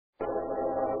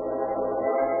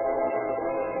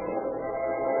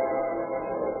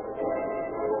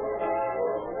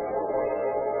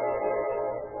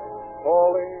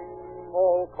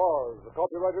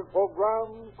Illustrated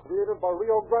program created by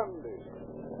Rio Grande.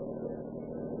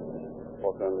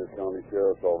 Los Angeles County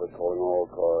Sheriff's Office calling all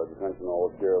cars. Attention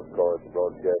all sheriff's cars to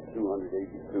broadcast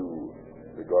 282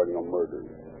 regarding a murder.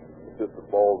 Assist the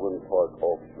Baldwin Park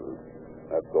officers.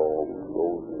 That's all.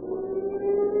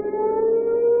 Rose.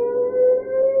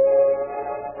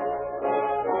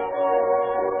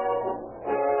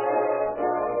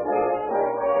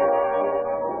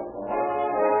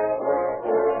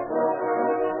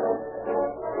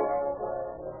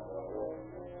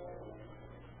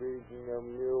 Speaking of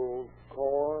mule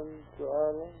corn,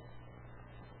 Charlie?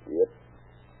 Yep.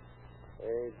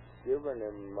 Ain't giving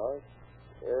him much,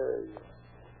 are you?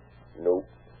 Nope.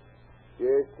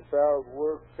 Just about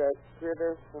work that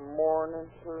critter from morning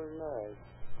till night.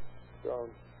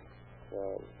 Don't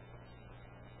you?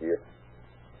 Yep.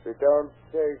 If you don't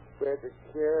take better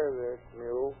care of this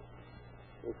mule,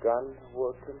 you're gonna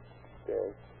work him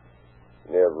dead.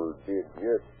 Never did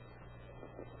yet.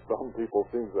 Some people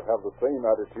seem to have the same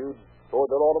attitude toward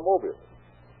their automobile.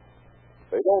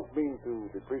 They don't mean to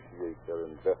depreciate their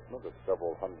investment of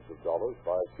several hundreds of dollars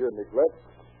by sheer neglect,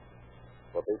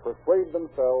 but they persuade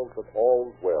themselves that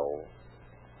all's well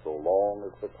so long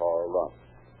as the car runs.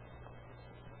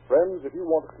 Friends, if you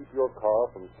want to keep your car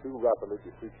from too rapidly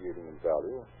depreciating in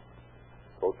value,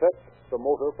 protect the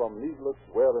motor from needless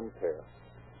wear and tear.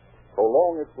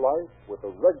 Prolong its life with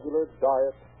a regular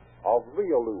diet of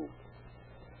Realube.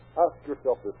 Ask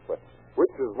yourself this question: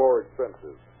 which is more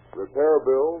expensive, repair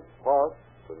bills, parts,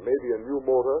 and maybe a new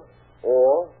motor,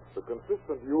 or the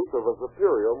consistent use of a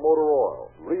superior motor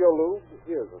oil? Realube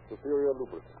is a superior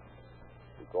lubricant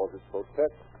because it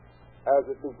protects as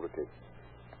it lubricates,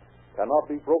 cannot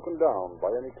be broken down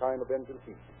by any kind of engine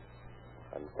heat,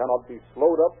 and cannot be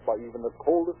slowed up by even the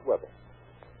coldest weather.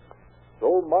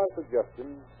 So my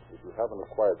suggestion, if you haven't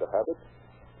acquired the habit,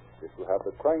 is to have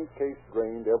the crankcase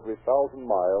drained every 1,000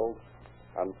 miles,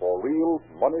 and for real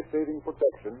money-saving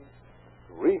protection,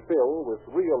 refill with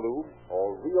Realube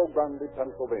or Rio Grande,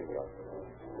 Pennsylvania.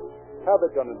 Have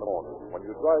it done in the morning when you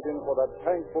drive in for that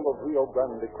tank full of Rio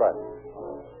Grande crack,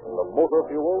 the motor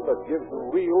fuel that gives you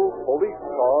real police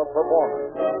car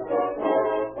performance.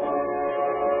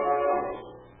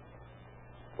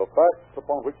 The facts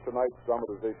upon which tonight's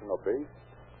dramatization are based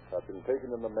have been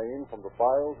taken in the main from the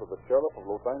files of the Sheriff of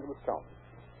Los Angeles County.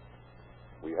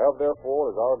 We have,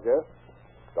 therefore, as our guest,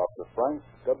 Dr. Frank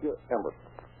W. Emerson,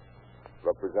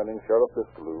 representing Sheriff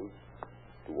Biscaluse,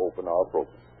 to open our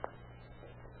program.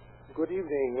 Good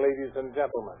evening, ladies and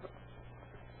gentlemen.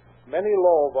 Many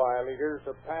law violators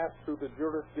have passed through the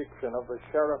jurisdiction of the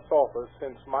Sheriff's Office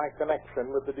since my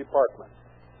connection with the department.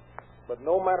 But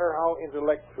no matter how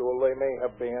intellectual they may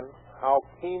have been, how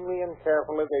keenly and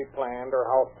carefully they planned, or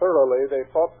how thoroughly they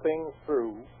thought things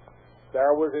through,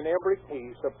 there was in every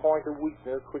case a point of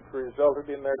weakness which resulted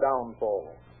in their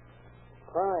downfall.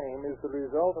 Crime is the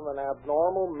result of an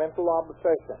abnormal mental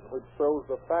obsession which throws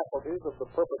the faculties of the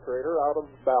perpetrator out of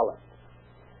balance.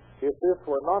 If this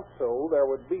were not so, there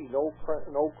would be no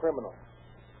criminal.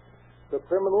 The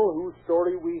criminal whose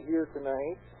story we hear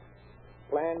tonight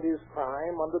planned his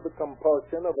crime under the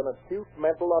compulsion of an acute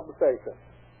mental obsession.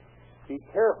 He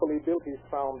carefully built his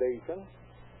foundation.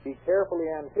 He carefully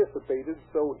anticipated,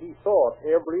 so he thought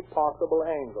every possible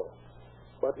angle.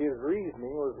 But his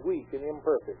reasoning was weak and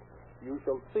imperfect. You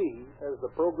shall see, as the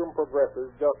program progresses,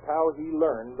 just how he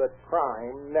learned that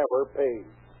crime never pays.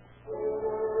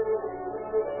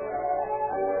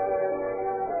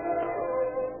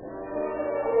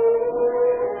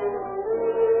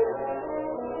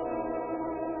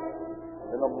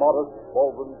 In a modest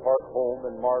Baldwin Park home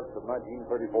in March of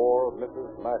 1934,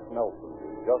 Mrs. Mac Nelson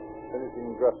is just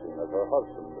finishing dressing as her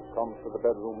husband comes to the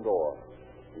bedroom door.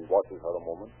 He watches her a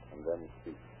moment and then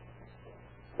speaks.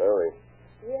 Mary,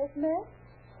 Yes, Mac?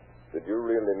 did you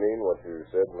really mean what you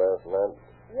said last night?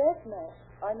 Yes, Mac.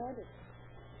 I meant it.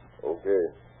 Okay.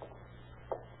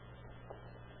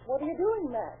 What are you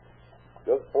doing, Mac?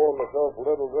 Just pouring myself a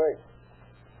little drink.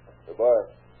 Goodbye.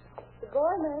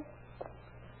 Goodbye, Mac.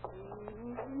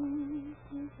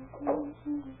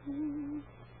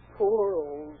 Poor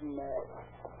old Mac.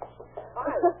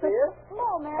 Hi, Sis.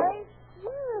 Hello, Mary.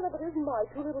 Well, if it isn't my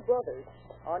two little brothers.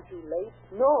 Aren't you late?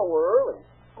 No, we're early.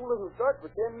 School doesn't start for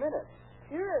 10 minutes.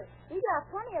 Sure. We got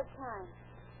plenty of time.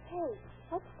 Hey,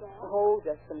 what's that? Oh,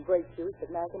 just some grape juice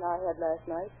that Mac and I had last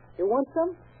night. You want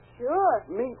some? Sure.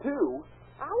 Me too.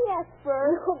 I asked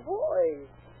first. Oh, boy.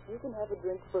 You can have a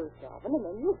drink first, Alvin, and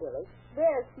then you, Billy.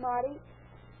 There, Smarty.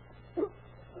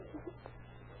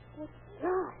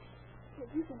 Gosh. Well,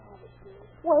 you can have it, too.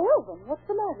 Why, Alvin, what's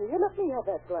the matter? You let me have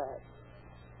that glass.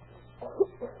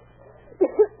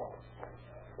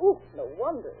 Ooh, no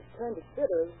wonder. Turned to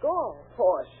bitter as gall.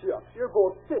 Oh, shucks. You're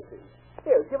both sissies.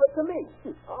 Here, give it to me.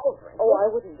 I'll drink Oh, it.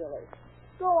 I wouldn't, Billy.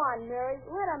 Go on, Mary.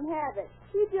 Let him have it.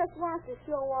 He just wants to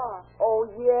show off. Oh,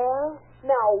 yeah?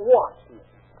 Now watch me.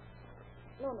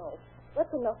 No.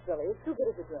 That's enough, Billy. It's too good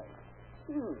of a drink.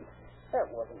 That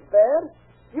wasn't bad.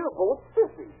 You're both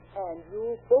sissies. And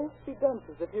you'll both be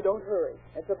dunces if you don't hurry.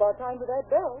 It's about time for that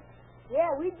bell.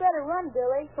 Yeah, we'd better run,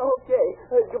 Billy. Okay.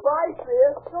 Goodbye,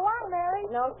 sis. So long, Mary.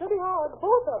 Now, City Hall,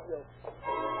 both of you.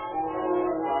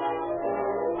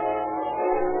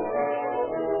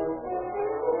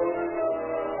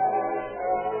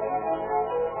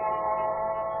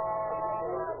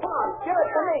 Come on, give it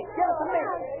to me. Give it to me.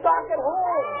 Stock it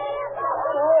home. Stock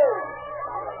it home.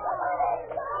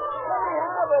 Let me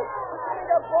have it. Give me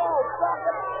the ball. Stock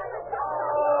it.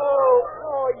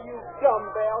 Oh, you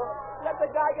dumbbell. Let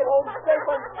the guy get home safe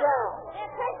and sound. It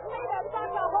takes me to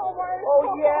suck a homer.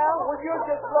 Oh, yeah? Well, you're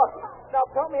just lucky. Now,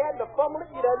 tell me, had to fumble it,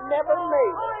 you'd have never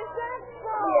made it. Oh, is that so?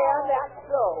 Yeah, that's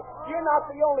so. You're not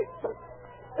the only...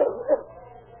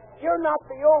 You're not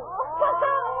the only...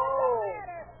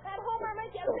 That homer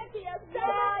make you sick to your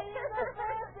stomach.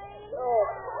 Oh,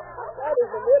 that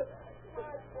isn't it.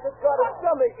 Just got a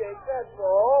stomach ache, that's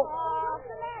all. What's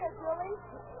the matter, Billy?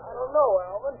 I don't know,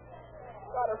 Alvin.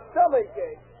 Got a stomach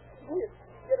ache. It's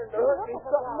getting to hurt me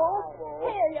something awful.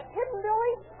 Hey, are you kidding,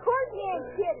 Billy? Of course you ain't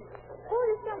kidding. Pull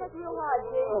your stomach real hard,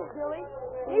 Billy.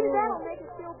 Maybe that'll make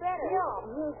it feel better.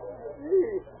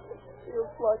 Gee, feels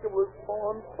like it was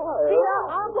on fire.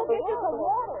 Yeah, I'll go get you some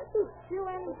water. Feel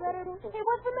any better? Hey,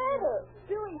 what's the matter?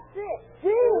 Billy's sick.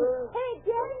 Gee. Hey,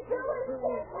 get him, Billy.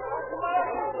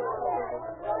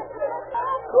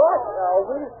 Gosh,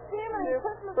 Alvin. It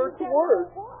hurts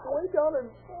worse. Way down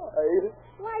inside.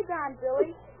 Lie down,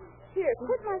 Billy. Here,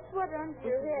 put my sweater under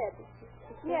your head.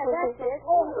 Yeah, that's it.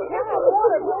 Oh, have some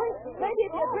water, Billy. Maybe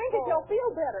if you drink it, you'll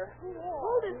feel better.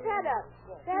 Hold his head up.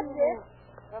 That's it.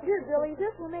 Here, Billy,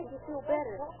 this will make you feel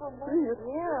better.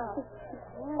 Yeah.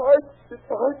 It's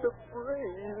hard to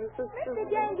breathe. Mr.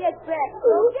 Gang gets back,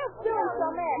 so give Billy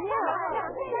some air. Yeah.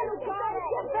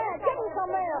 Get back. Give him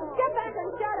some air. Get back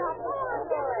and shut up. Come on,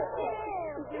 give him a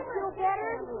chance. You feel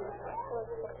better?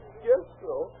 Guess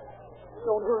so.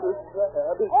 Don't hurt us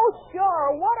bad. Oh,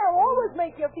 sure. Water will always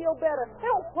make you feel better.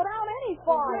 It'll put out any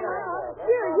fire.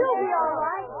 Sure, you'll be all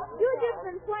right. You've just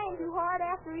been playing too hard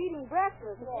after eating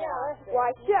breakfast. Yeah.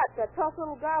 Why, shucks, a tough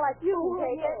little guy like you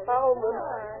can take it. Alvin,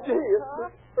 gee, it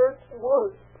hurts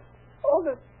worse.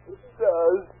 Honest, it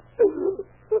does.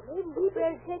 We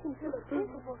better take him to the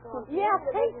principal's office. Yeah,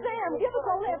 hey, Sam, give us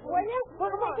a lift, will you?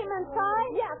 We'll take him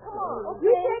inside? Yeah, come on. Okay.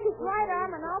 You take his right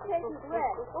arm and I'll take his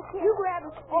left. Okay. You grab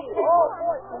his feet. Okay. Oh,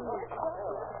 boy.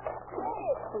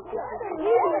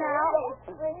 Easy now.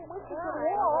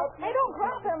 Hey, don't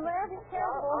drop him there. Be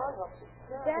careful.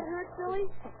 Does that hurt, Billy?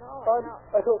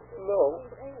 I don't know.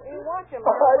 Hey, watch him.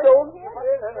 I don't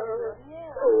care.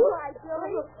 Yeah. All right,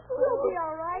 Billy. We'll be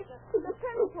all right. The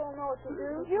principal will know what to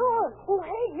do. Sure. Oh,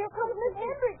 hey, here comes Miss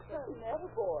Hendrickson. Never,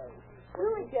 boy.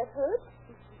 Billy get hurt?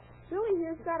 Billy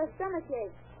here's got a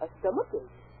stomachache. A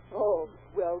stomachache? Oh,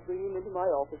 well, bring him into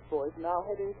my office, boys, and I'll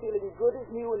have him feeling good as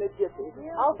new in a jiffy.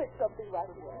 Yeah. I'll fix something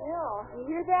right away. Yeah. You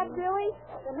hear that, Billy?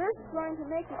 The nurse is going to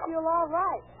make you feel all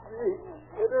right. Gee,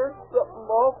 it hurts something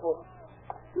awful.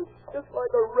 Just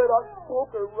like a red-hot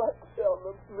poker right down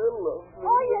the middle of me.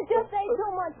 Oh, you just ate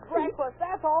too much breakfast,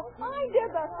 that's all. I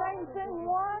did the same thing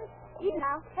once.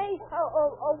 Yeah. Hey,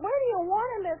 where do you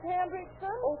want him, Miss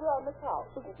Hendrickson? Over on the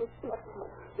couch.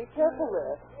 Be careful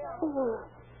there.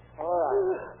 All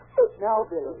right. Now,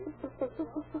 Billy.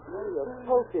 Your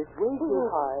pulse is way too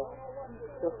high.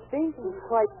 Your face is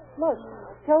quite flushed.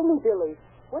 Tell me, Billy,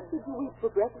 what did you eat for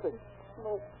breakfast?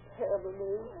 No ham and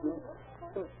eggs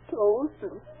and toast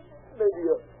and maybe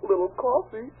a little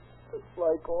coffee, just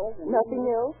like always. Nothing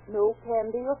else? No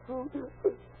candy or fruit?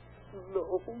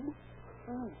 No.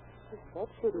 That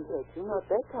shouldn't hurt you. Not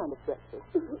that kind of breakfast.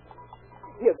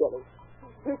 Here, Billy.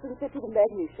 Here's some citric and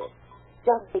magnesia.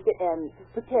 Just take it and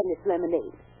pretend it's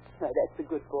lemonade. Now, that's a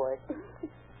good boy.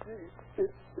 Gee,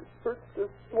 it hurts to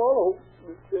swallow,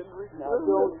 Miss Hendrickson. Now,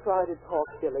 don't try to talk,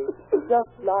 Billy.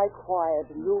 Just lie quiet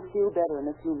and you'll feel better in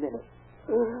a few minutes.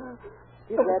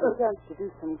 Give that a chance to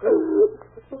do some good.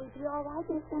 Will he be all right,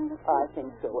 Miss Hendrickson? I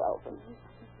think so, Alvin.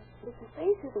 His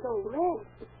face is so red.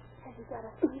 Has he got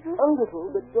a fever? A little,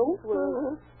 but don't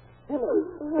worry. Billy,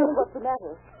 what's the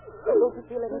matter? Don't you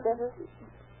feel any better?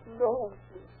 No,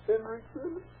 Miss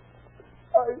Hendrickson.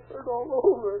 I hurt all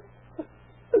over.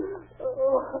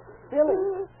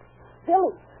 Billy.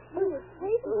 Billy. His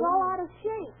face is all out of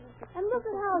shape. And look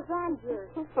at how his arms are.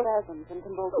 Spasms and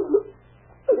convulsions.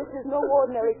 This is no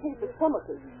ordinary case of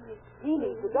stomachache. He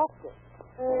needs a doctor.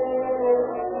 A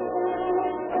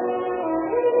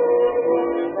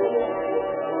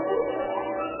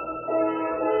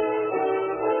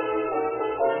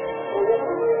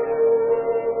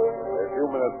few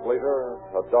minutes later,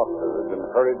 a doctor is in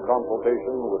hurried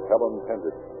consultation with Helen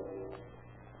Pendleton.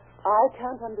 I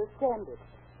can't understand it.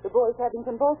 The boy's having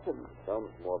convulsions. Sounds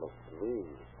more than me.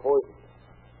 Poison.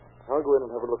 I'll go in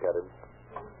and have a look at him.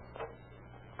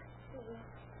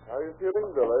 How are you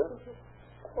feeling, Billy?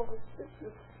 Oh,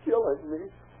 it's killing me.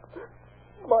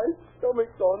 My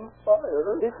stomach's on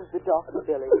fire. This is the doctor,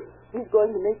 Billy. He's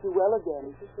going to make you well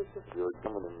again. You're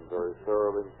examining him very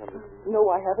thoroughly, Pendleton. No,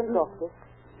 I haven't, doctor.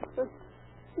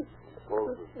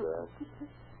 Suppose it's that.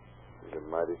 He's a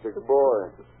mighty sick boy.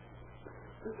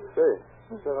 Say,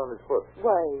 what's that on his foot?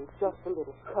 Why, just a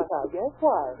little cut, I guess.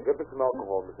 Why? Get me some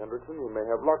alcohol, Miss Hendrickson. You may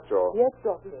have lockjaw. Yes,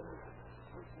 doctor.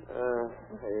 Are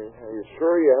you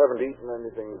sure you haven't eaten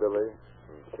anything, Billy?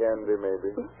 Candy,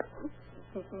 maybe?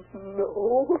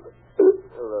 No.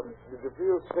 Well, did you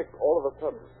feel sick all of a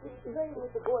sudden? Playing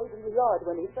with the boys in the yard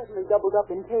when he suddenly doubled up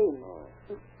in pain. Oh.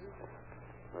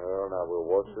 Well, now we'll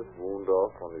wash this wound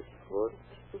off on his foot.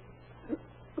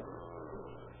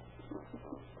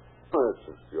 It's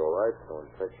just all right. No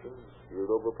infections.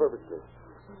 Healed over perfectly.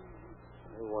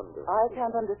 I wonder. I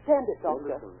can't understand it,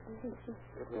 doctor. Listen.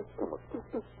 Give me a stomach.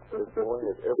 This boy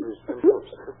has every symptom of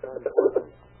strychnine poison.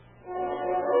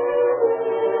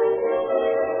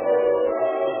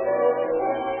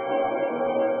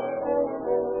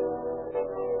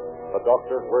 The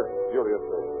doctors worked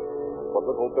furiously, but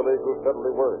little Billy grew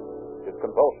steadily worse. His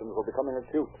convulsions were becoming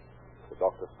acute. The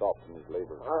doctor stopped in his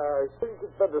labor. I think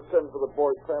it's better send for the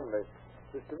boy's family.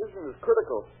 His condition is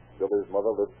critical. Billy's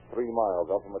mother lived 3 miles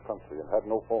out in the country and had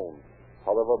no phone.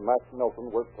 However, Matt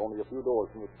Nelson worked only a few doors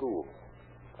from the school.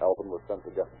 Alvin was sent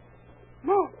to get him.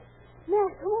 Matt,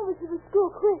 come over to the school,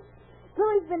 quick.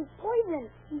 Billy's been poisoned.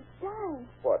 He's dying.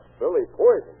 What, Billy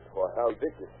poisoned? Well, how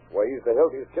ridiculous. Why, he's the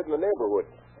healthiest kid in the neighborhood.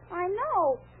 I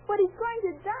know, but he's going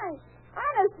to die.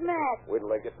 Honest, Matt. Wait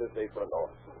till I get this apron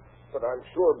off. But I'm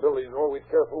sure Billy's always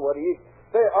careful what he eats.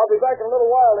 Say, I'll be back in a little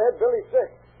while, Ed. Billy's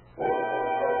sick.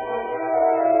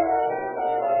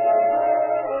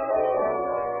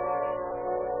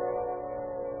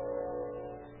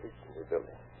 Speak to me,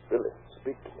 Billy. Billy,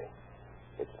 speak to me.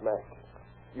 It's Mac.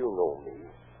 You know me.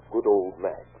 Good old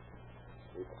Mac.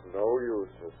 It's no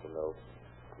use, Mr. Nelson.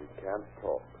 We can't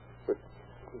talk. But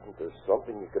isn't there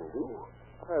something you can do?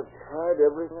 I've tried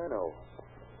everything I know.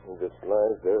 He just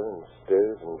lies there and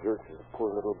stares and jerks his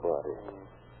poor little body.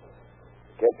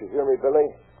 Can't you hear me, Billy?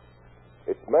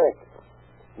 It's Mac.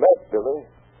 Mac, Billy.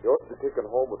 You ought to be taken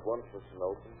home at once, Mr.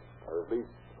 Nelson. Or at least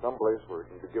someplace where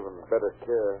he can be given better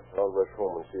care. I'll rush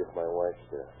home and see if my wife's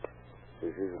there.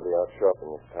 She's usually out shopping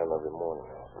this time every morning.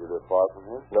 You live far from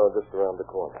here? No, just around the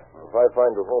corner. If I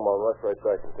find her home, I'll rush right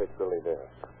back and take Billy there.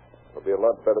 It'll be a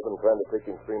lot better than trying to take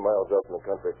him 3 miles out in the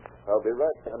country. I'll be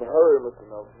right. And hurry, Mr.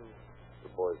 Nelson. The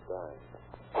boy's dying.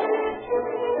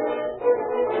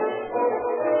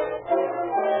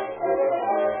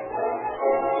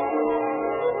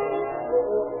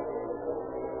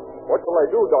 What shall I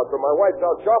do, Doctor? My wife's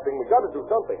out shopping. We've got to do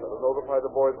something. Better notify the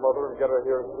boy's mother and get her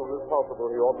here as soon as possible.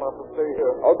 He ought not to stay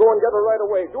here. I'll go and get her right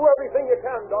away. Do everything you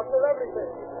can, Doctor, everything.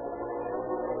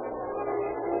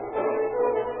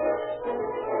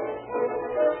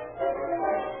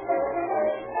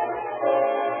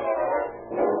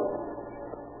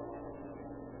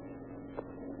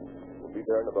 We'll be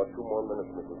there in about 2 more minutes,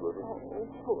 Mrs. Little. Oh,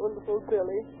 poor little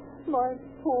Billy. My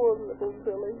poor little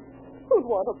Billy. Who'd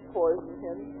want to poison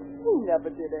him? He never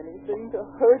did anything to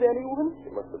hurt anyone. He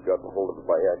must have gotten hold of it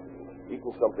by accident. Eaten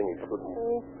something he shouldn't.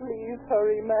 Oh, please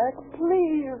hurry, Mac.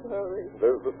 Please hurry.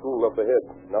 There's the school up ahead.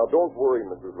 Now, don't worry,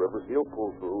 Mrs. Rivers. He'll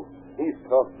pull through. He's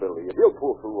tough, Billy. He'll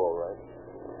pull through all right.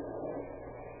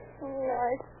 Oh,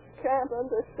 I can't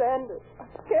understand it. I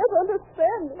can't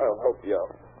understand it. I'll help you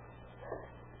out.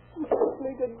 He kissed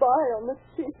me goodbye on the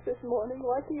cheek this morning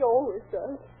like he always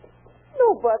does.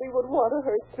 Nobody would want to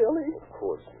hurt Billy. Of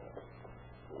course.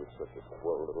 He was such a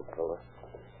swell little fella.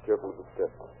 Careful of the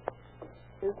steps.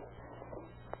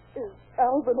 Is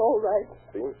Alvin all right?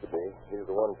 Seems to be. He's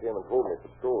the one who came and told me at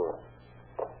the store.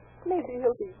 Maybe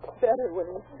he'll be better when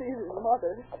he sees his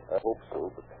mother. I hope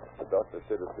so, but the doctor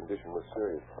said his condition was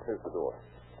serious. Here's the door.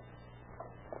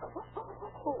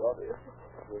 Robbie.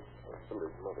 Here's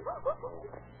Billy's mother.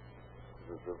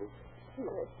 Is this Billy?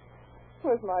 Yes.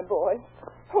 Where's my boy?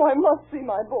 Oh, I must see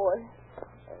my boy.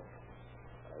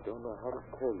 I don't know how to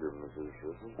tell you, Mrs.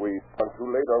 Rivers. We aren't too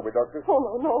late, are we, Doctor?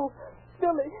 Oh, no.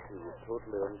 Billy. He was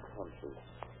totally unconscious.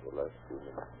 Relax,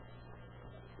 Susan.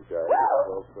 You guys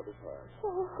are 12 at a time.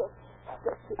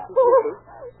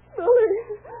 Billy.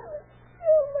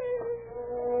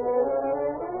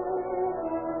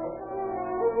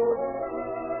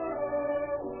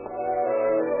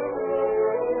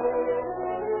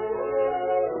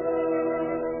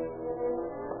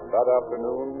 That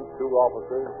afternoon, 2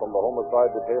 officers from the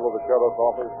homicide detail of the sheriff's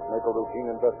office make a routine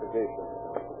investigation.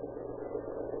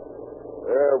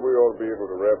 Yeah, we ought to be able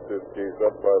to wrap this case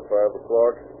up by 5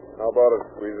 o'clock. How about it,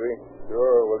 Squeezy?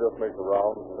 Sure, we'll just make the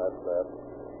rounds, and that's that.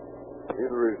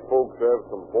 Either his folks have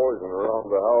some poison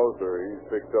around the house, or he's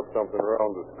picked up something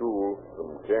around the school,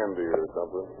 some candy or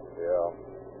something.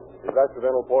 Yeah. If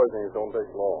accidental poisoning, it don't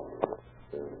take long.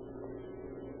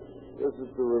 Guess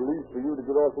it's a relief for you to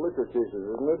get off liquor cases,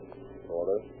 isn't it? Sort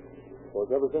of. Of course,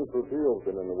 ever since repeal's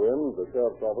been in the wind, the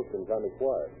sheriff's office been kind of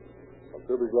quiet. I'll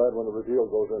sure be glad when the repeal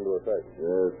goes into effect.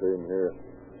 Yeah, same here.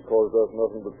 Caused us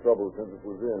nothing but trouble since it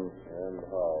was in. And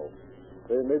how?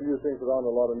 Say, maybe you think around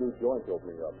a lot of new joints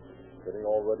opening up. Getting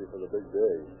all ready for the big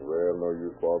day. Well, no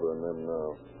use bothering them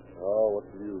now. Oh, what's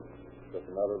the use? Just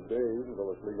a matter of days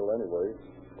until it's legal anyway.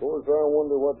 Of course, I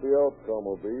wonder what the outcome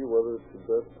will be, whether it's the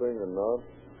best thing or not.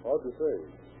 Hard to say.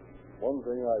 One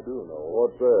thing I do know.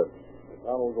 What's that? The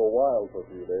town will go wild for a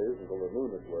few days until the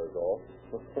newness wears off.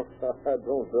 I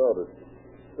don't doubt it.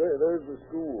 Say, there's the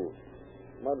school.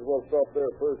 Might as well stop there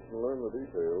first and learn the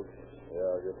details.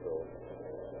 Yeah, I guess so.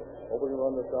 Hope we can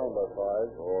run this down by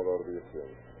 5. Oh, it ought to be a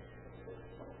cinch.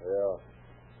 Yeah.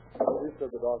 He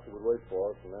said the doctor would wait for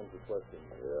us and answer questions.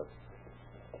 Yeah.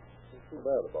 It's too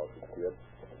bad about this kid.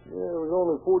 Yeah, he was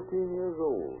only 14 years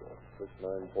old.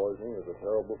 6-9 poisoning is a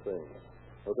terrible thing.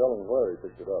 No telling where he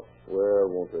picked it up. Well,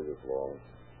 it won't take us long.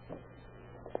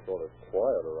 Sort of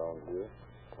quiet around here.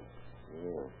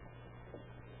 Yeah.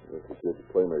 Guess the kid's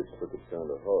playmates took it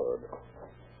kind of hard.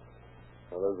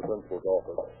 Now, there's the principal's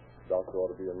office. Doctor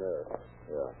ought to be in there.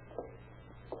 Yeah.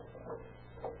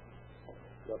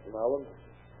 Dr. Allen?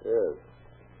 Yes.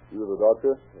 You the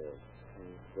doctor? Yes.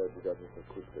 I'm glad you got me so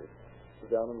quickly.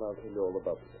 Sit down and I'll tell you all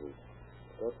about the case.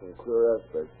 Got some clear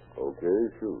aspects. Okay,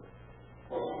 shoot.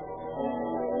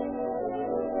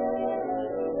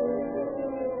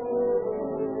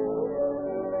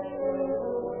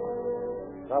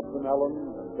 Captain Allen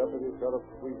and Deputy Sheriff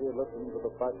Squeezy listened to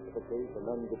the facts of the case and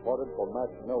then departed for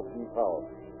Matt Nelson's house,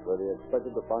 where they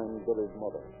expected to find Billy's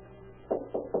mother.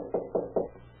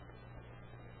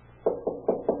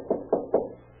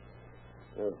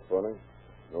 That's funny.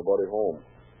 Nobody home.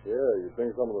 Yeah, you'd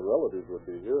think some of the relatives would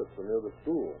be here. It's so near the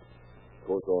school. Of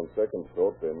course, on second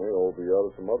thought, they may all be out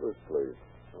at some other's place.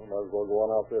 Well, might as well go on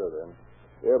out there, then.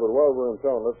 Yeah, but while we're in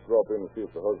town, let's drop in and see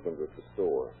if the husband's at the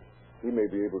store. He may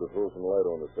be able to throw some light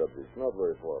on the subject. Not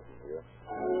very far from here.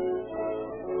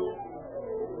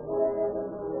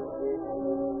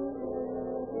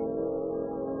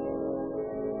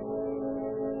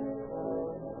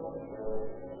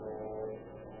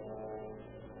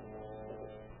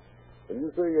 And you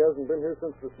say he hasn't been here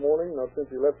since this morning? Not since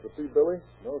he left to see Billy?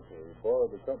 No, sir. He borrowed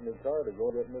the company car to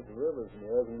go get Mr. Rivers, and he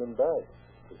hasn't been back.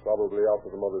 He's probably out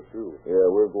with the mother, too. Yeah,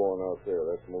 we're going out there.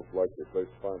 That's the most likely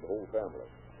place to find the whole family.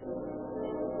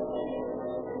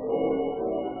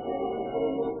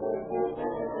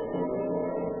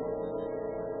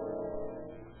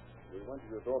 We went to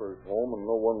your daughter's home, and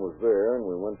no one was there, and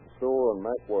we went to the store, and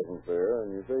Mac wasn't there,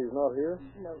 and you say he's not here?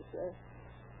 No, sir.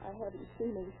 I haven't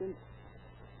seen him since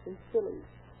Billy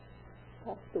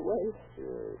passed away.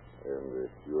 Yes. And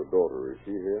your daughter, is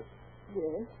she here?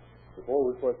 Yes. Before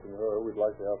we question her, we'd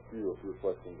like to ask you a few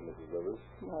questions, Mrs. Rivers.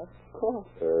 Of course.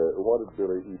 What did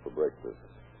Billy eat for breakfast?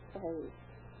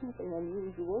 Nothing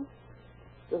unusual.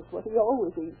 Just what he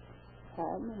always eats.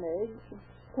 Ham and eggs, and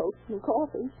toast and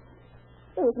coffee.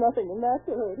 There was nothing in that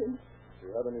to hurt him.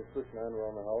 Do you have any strychnine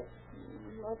around the house?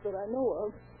 Not that I know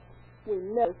of. We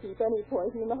never keep any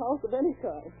poison in the house of any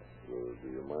kind. Do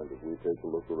you mind if we take a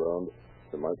look around?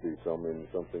 There might be some in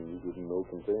something you didn't know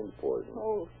contained poison.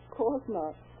 Oh, of course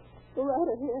not. Go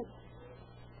right ahead.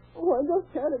 Oh, I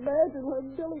just can't imagine what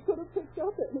Billy could have picked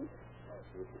up in it.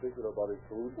 He was particular about his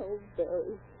food? Oh,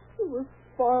 Barry. He was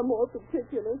far more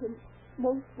particular than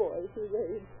most boys his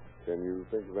age. Can you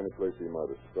think of any place he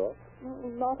might have stopped?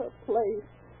 Not a place.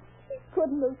 He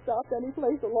couldn't have stopped any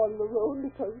place along the road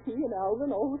because he and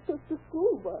Alvin always took the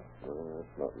school bus.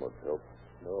 That's not much help.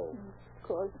 No. Of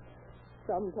course,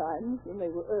 sometimes when they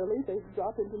were early, they'd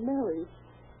drop into Mary's.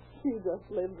 She just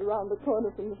lived around the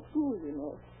corner from the school, you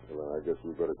know. Well, I guess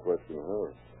we better question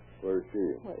her. Where is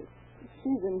she? Well,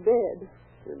 she's in bed.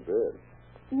 In bed.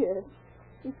 Yes.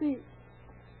 You see,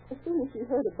 as soon as she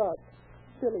heard about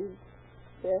Billy's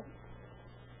death,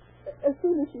 As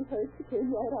soon as she heard, she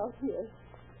came right out here.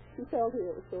 She felt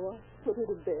ill, so I put her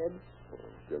to bed.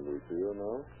 Can we see her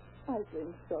now? I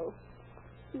think so.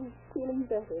 She's feeling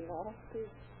better now. She's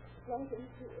right in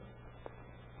here.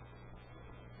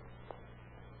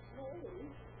 Mary,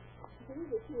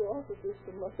 these are two officers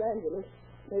from Los Angeles.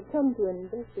 They've come to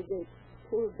investigate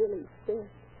poor Billy's death.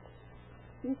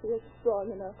 She feels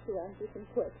strong enough to answer some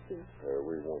questions.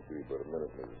 We won't be but a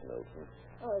minute, Mrs. Nelson.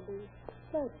 I'll be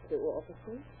glad to,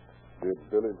 officer. Did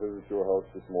Billy visit your house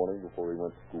this morning before he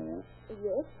went to school?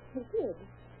 Yes, he did.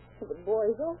 The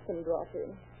boys often drop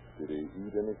in. Did he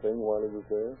eat anything while he was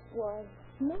there? Why,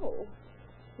 no.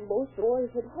 Both boys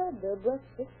had their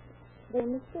breakfast. They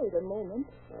stayed a moment.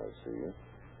 I see.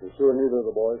 You're sure neither of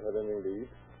the boys had anything to eat?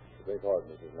 Beg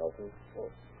pardon, Mrs. Nelson. Well,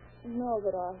 now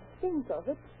that I think of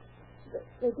it,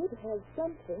 they did have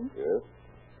something. Yes?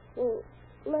 Well,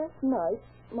 last night,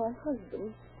 my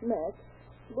husband, Matt,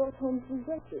 brought home some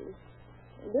grape juice.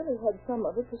 Billy had some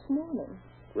of it this morning.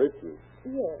 Grape juice?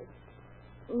 Yes.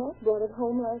 Matt brought it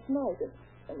home last night,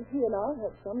 and he and I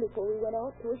had some before we went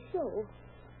out to a show.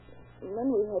 And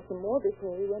then we had some more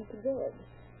before we went to bed.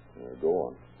 Go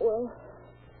on. Well,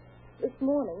 this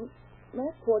morning,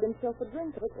 Matt poured himself a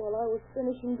drink of it while I was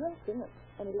finishing dressing,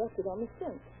 and he left it on the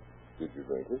sink. Did you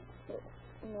drink it?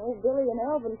 No, Billy and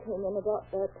Alvin came in about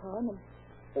that time, and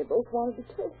they both wanted to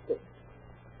taste it.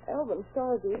 Alvin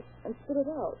started it and spit it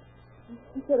out.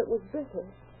 He said it was bitter.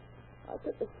 I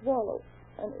took a swallow,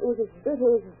 and it was as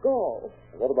bitter as gall.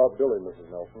 What about Billy, Mrs.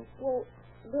 Nelson? Well,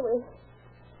 Billy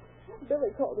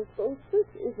called us both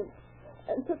sissies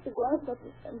and took the glass up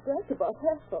and drank about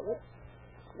half of it.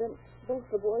 Then both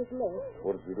the boys left.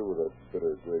 What did you do with that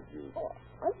bitter grape juice? Oh,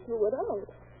 I threw it out.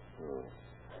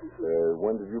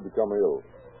 When did you become ill?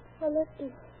 I left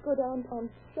to go downtown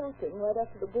shopping right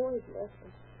after the boys left.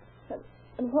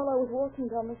 And while I was walking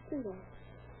down the street,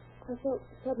 I felt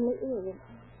suddenly ill and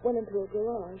went into a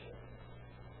garage.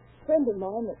 A friend of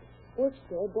mine that works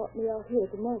there brought me out here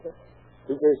to Mother.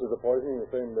 2 cases of poisoning the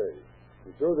same day.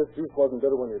 You sure this juice wasn't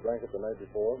bitter when you drank it the night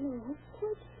before? No, I'm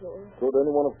quite sure. Could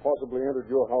anyone have possibly entered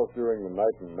your house during the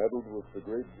night and meddled with the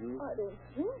grape juice? I don't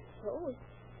think so.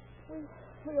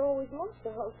 We always lock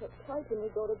the house up tight when we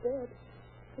go to bed.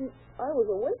 And I was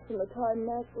awake from the time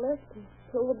Mac left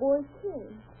until the boys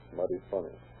came. Mighty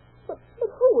funny. But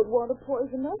who would want to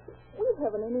poison us? We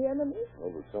haven't any enemies.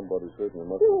 Well, but somebody certainly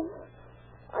must Oh,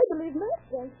 I believe Mac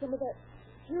drank some of that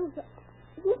juice.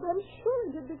 Yes, I'm sure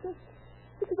he did because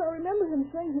I remember him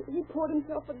saying he poured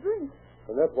himself a drink.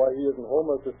 And that's why he isn't home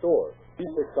at the store.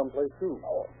 He's sick someplace, too.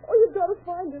 Oh, you've got to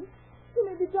find him. He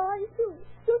may be dying, too.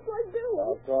 Just like Billy.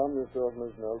 Now, calm yourself,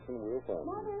 Miss Nelson. We'll find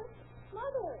him.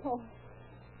 Mother!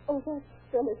 Oh, that's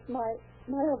Phyllis, my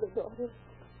other daughter.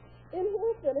 In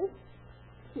here, Phyllis.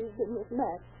 She's been with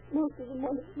Mac. Most of the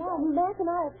morning. Mom, Mac and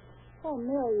I... Oh,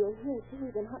 Mary, you're here, too.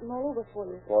 We've been hunting all over for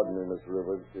you. Pardon me, Miss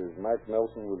Rivers. Is Mac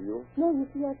Nelson with you? No, you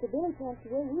see, after Billy passed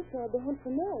away, we started to hunt for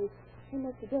Mary. He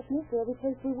must have just missed her every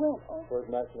place we went. Oh. Where's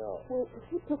Mac now? Well,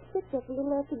 he took sick just a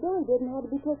little after Billy did and had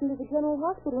to be taken to the General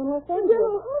Hospital in Los Angeles.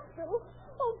 General Hospital?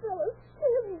 Oh, Phyllis, he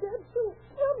isn't dead, too.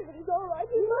 Tell me that he's all right.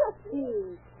 He must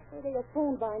be. Well, they have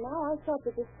phoned by now. I thought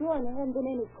that this morning there hadn't been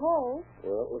any calls.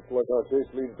 Well, looks like our chase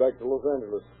leads back to Los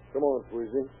Angeles. Come on,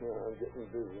 Squeezy. I'm getting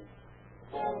busy.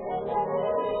 A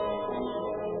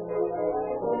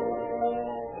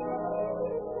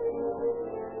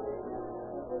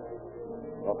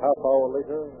half hour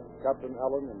later, Captain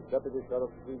Allen and Deputy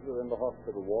Sheriff Caesar in the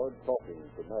hospital ward talking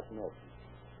to Matt Nelson.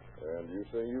 And you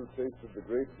say you tasted the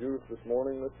grape juice this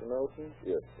morning, Mr. Nelson?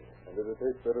 Yes. And did it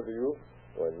taste better to you?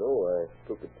 Why, no, I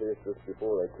took a taste just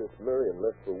before I kissed Mary and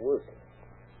left for work.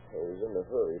 I was in a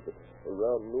hurry, but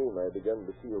around noon I began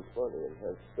to feel funny and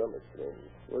have stomach pains.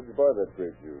 Where'd you buy that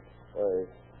grape juice?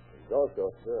 Gosh,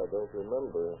 officer, I don't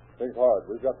remember. Think hard.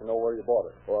 We've got to know where you bought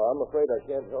it. Well, I'm afraid I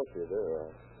can't help you there.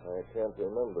 I can't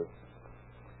remember.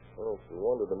 Well, it's a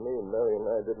wonder to me Mary and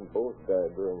I didn't both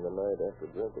die during the night after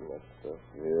drinking that stuff.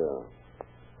 Yeah.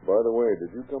 By the way,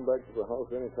 did you come back to the house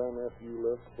any time after you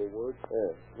left for work?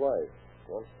 Yes, twice.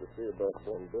 Once to see about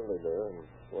putting Billy there, and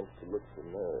once to look for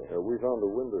Mary. We found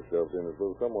the window shelved in as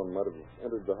though someone might have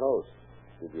entered the house.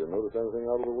 Did you notice anything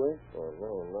out of the way? Oh,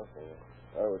 no, nothing.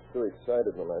 I was too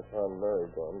excited when I found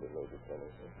Mary gone to notice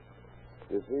anything.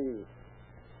 You see,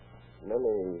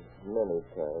 many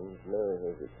times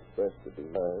Mary has expressed a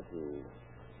desire to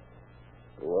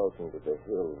go out into the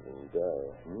hills and die.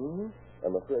 Hmm?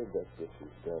 I'm afraid that's what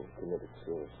she's done, committed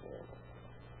suicide.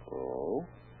 Oh?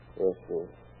 Yes, sir.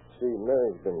 See,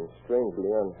 Mary's been strangely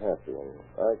unhappy, and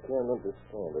I can't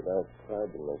understand it. I've tried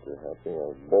to make her happy.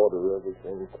 I've bought her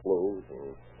everything, clothes,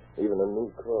 and even a new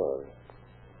car.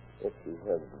 Yes, she's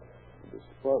had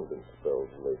despondent spells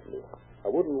lately. I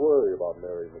wouldn't worry about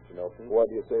Mary, Mr. Nelson. Why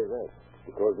do you say that?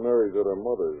 Because Mary's at her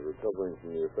mother's, recovering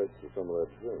from the effects of some of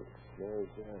that drink. Mary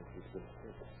Jane, she's been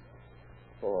sick.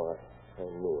 Oh, I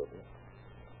knew it.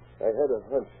 I had a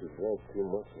hunch she drank too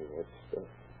much of that stuff.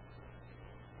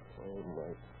 Oh, my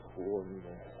poor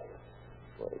Mary.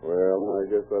 Well, I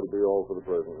guess that'll be all for the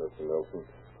present, Mr. Nelson.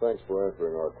 Thanks for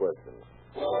answering our questions.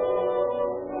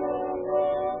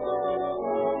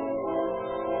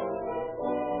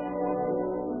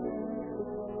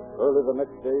 Early the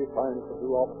next day finds the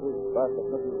two officers back at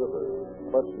Mrs. Rivers,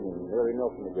 questioning Mary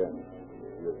Nelson again.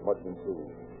 She is much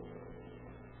improved.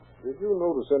 Did you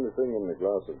notice anything in the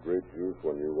glass of grape juice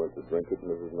when you went to drink it,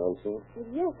 Mrs. Nelson?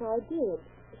 Yes, I did.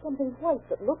 Something white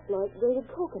that looked like grated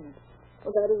coconut.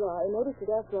 Well, that is, I noticed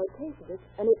it after I tasted it,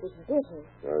 and it was bitter.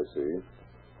 I see.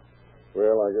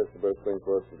 Well, I guess the best thing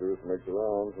for us to do is make the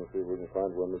rounds and see if we can find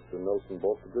where Mr. Nelson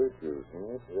bought the grape juice.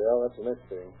 Yeah, that's the next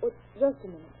thing. But just a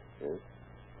minute. Yes?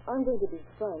 I'm going to be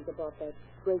frank about that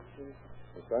grape juice.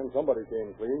 This time somebody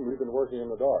came clean. We've been working in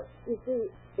the dark. You see,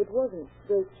 it wasn't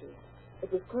grape juice. It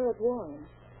was claret wine.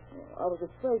 I was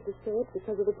afraid to say it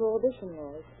because of the prohibition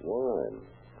laws. Wine?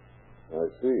 I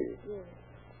see. Yes.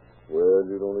 Well,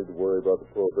 you don't need to worry about the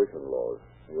prohibition laws.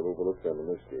 We'll overlook them in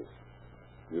this case.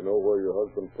 Do you know where your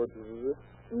husband purchases it?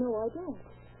 No, I don't.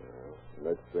 The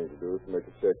next thing to do is to make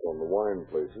a check on the wine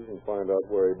places and find out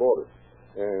where he bought it.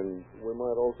 And we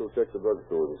might also check the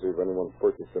drugstores and see if anyone's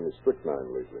purchased any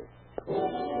strychnine lately.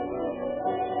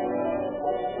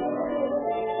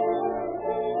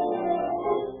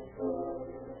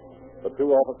 The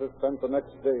two officers spent the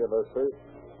next day in their search,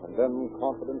 and then,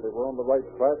 confident they were on the right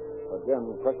track, again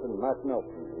questioned Mac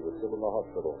Nelson, who was still in the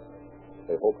hospital.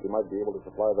 They hoped he might be able to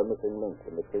supply the missing link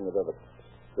in the chain of evidence.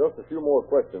 Just a few more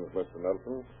questions, Mr.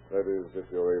 Nelson. That is, if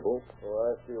you're able. Oh,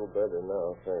 I feel better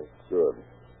now, thanks. Good.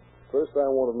 First, I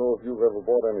want to know if you've ever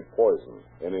bought any poison,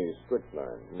 any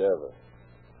strychnine. Never.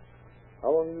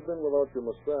 How long have you been without your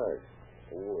mustache?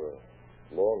 Oh,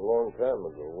 a long time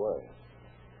ago. Why?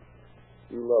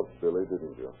 You loved Billy,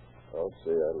 didn't you? I'll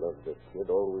say I loved that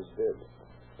kid, always did.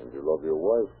 And you love your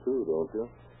wife, too, don't you?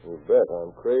 You bet.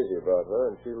 I'm crazy about her,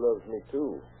 and she loves me,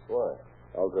 too. Why?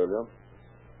 I'll tell you.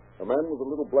 A man with a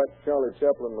little black Charlie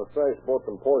Chaplin mustache bought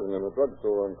some poison in a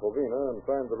drugstore in Covina and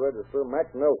signed the register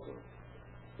Mac Nelson.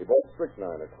 He bought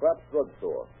strychnine at Kraft's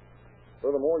drugstore.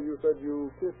 Furthermore, you said you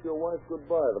kissed your wife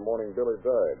goodbye the morning Billy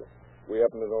died. We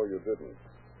happen to know you didn't.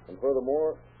 And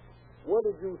furthermore, what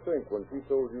did you think when she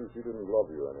told you she didn't love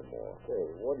you anymore? Hey,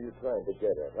 what are you trying to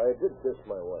get at? I did kiss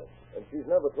my wife, and she's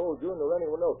never told you nor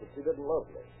anyone else that she didn't love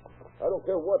me. I don't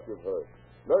care what you've heard.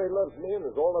 Mary loves me and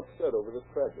is all upset over this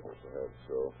tragedy. Perhaps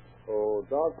so. Oh,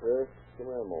 doctor, come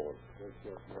here a moment.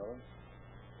 Yes, Marlon.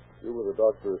 You were the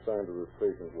doctor assigned to this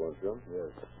patient, weren't you? Yes.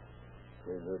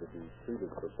 Came here to be treated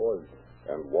for poison.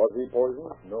 And was he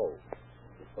poisoned? No.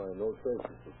 We find no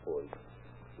traces of poison.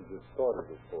 He just thought it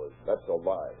was poison. That's a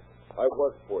lie. I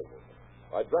was poisoned.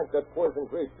 I drank that poison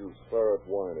grape juice. Claret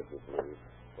wine, if you please.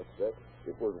 What's that?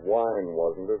 It was wine,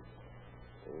 wasn't it?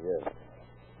 Yes.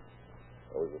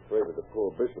 I was afraid of the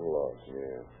prohibition laws.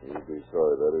 Yeah. You'd be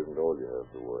sorry that isn't all you have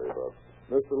to worry about.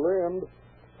 Mr. Lind,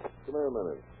 come here a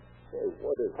minute. Hey,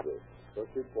 what is this?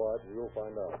 Just keep quiet and you'll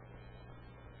find out.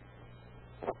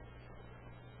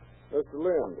 Mr.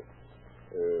 Lind,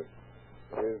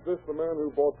 is this the man who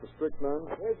bought the strychnine?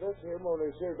 Yes, that's him,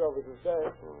 only saved off his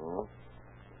mustache. Uh-huh.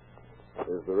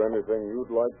 Is there anything you'd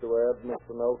like to add,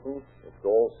 Mr. Nelson? It's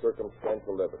all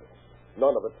circumstantial evidence.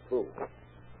 None of it's true.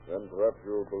 Then perhaps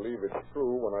you'll believe it's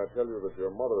true when I tell you that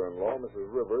your mother-in-law,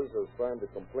 Mrs. Rivers, has signed a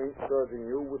complaint charging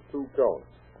you with 2 counts.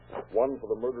 One for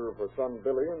the murder of her son,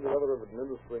 Billy, and the other of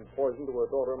administering poison to her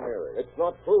daughter, Mary. It's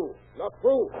not true. Not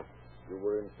true. You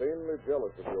were insanely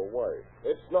jealous of your wife.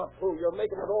 It's not true. You're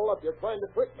making it all up. You're trying to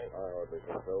trick me. I hardly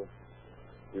think so.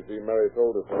 You see, Mary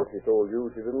told us how she told you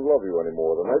she didn't love you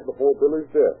anymore the night before Billy's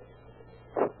death.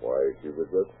 Why, she was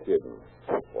just kidding.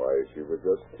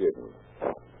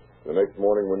 The next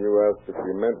morning when you asked if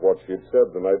she meant what she'd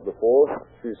said the night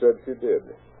before, she said she did.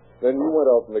 Then you went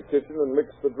out in the kitchen and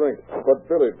mixed the drink, but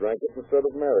Billy drank it instead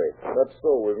of Mary. That's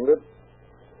so, isn't it?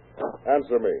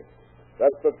 Answer me.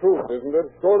 That's the truth, isn't it?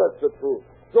 Sure, that's the truth.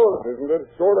 Sure, isn't it?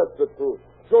 Sure, that's the truth.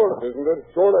 Sure, isn't it?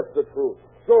 Sure, that's the truth.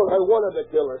 Sure, I wanted to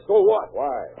kill her. So what?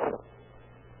 Why?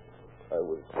 I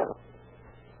was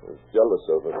jealous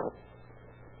of her.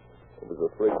 I was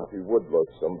afraid she would love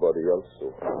somebody else,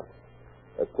 so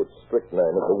I put strychnine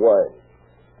in the wine.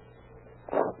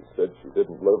 She said she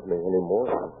didn't love me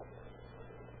anymore.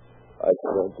 I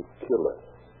tried to kill her.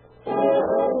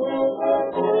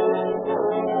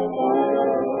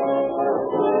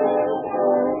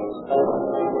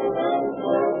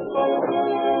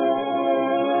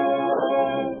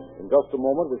 just a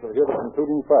moment, we shall hear the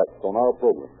concluding facts on our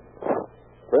program.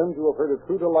 Friends who have heard it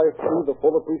true to life through, the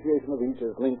full appreciation of each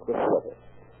is linked with the other.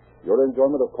 Your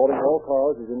enjoyment of calling all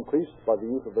cars is increased by the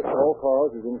use of the all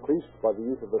cars is increased by the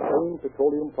use of the same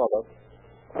petroleum products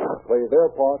that play their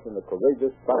part in the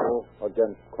courageous battle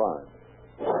against crime.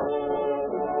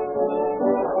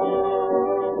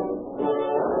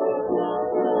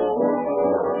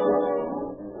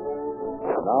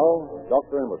 Now,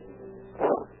 Dr. Emerson.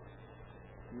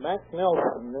 Mac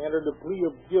Nelson entered a plea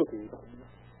of guilty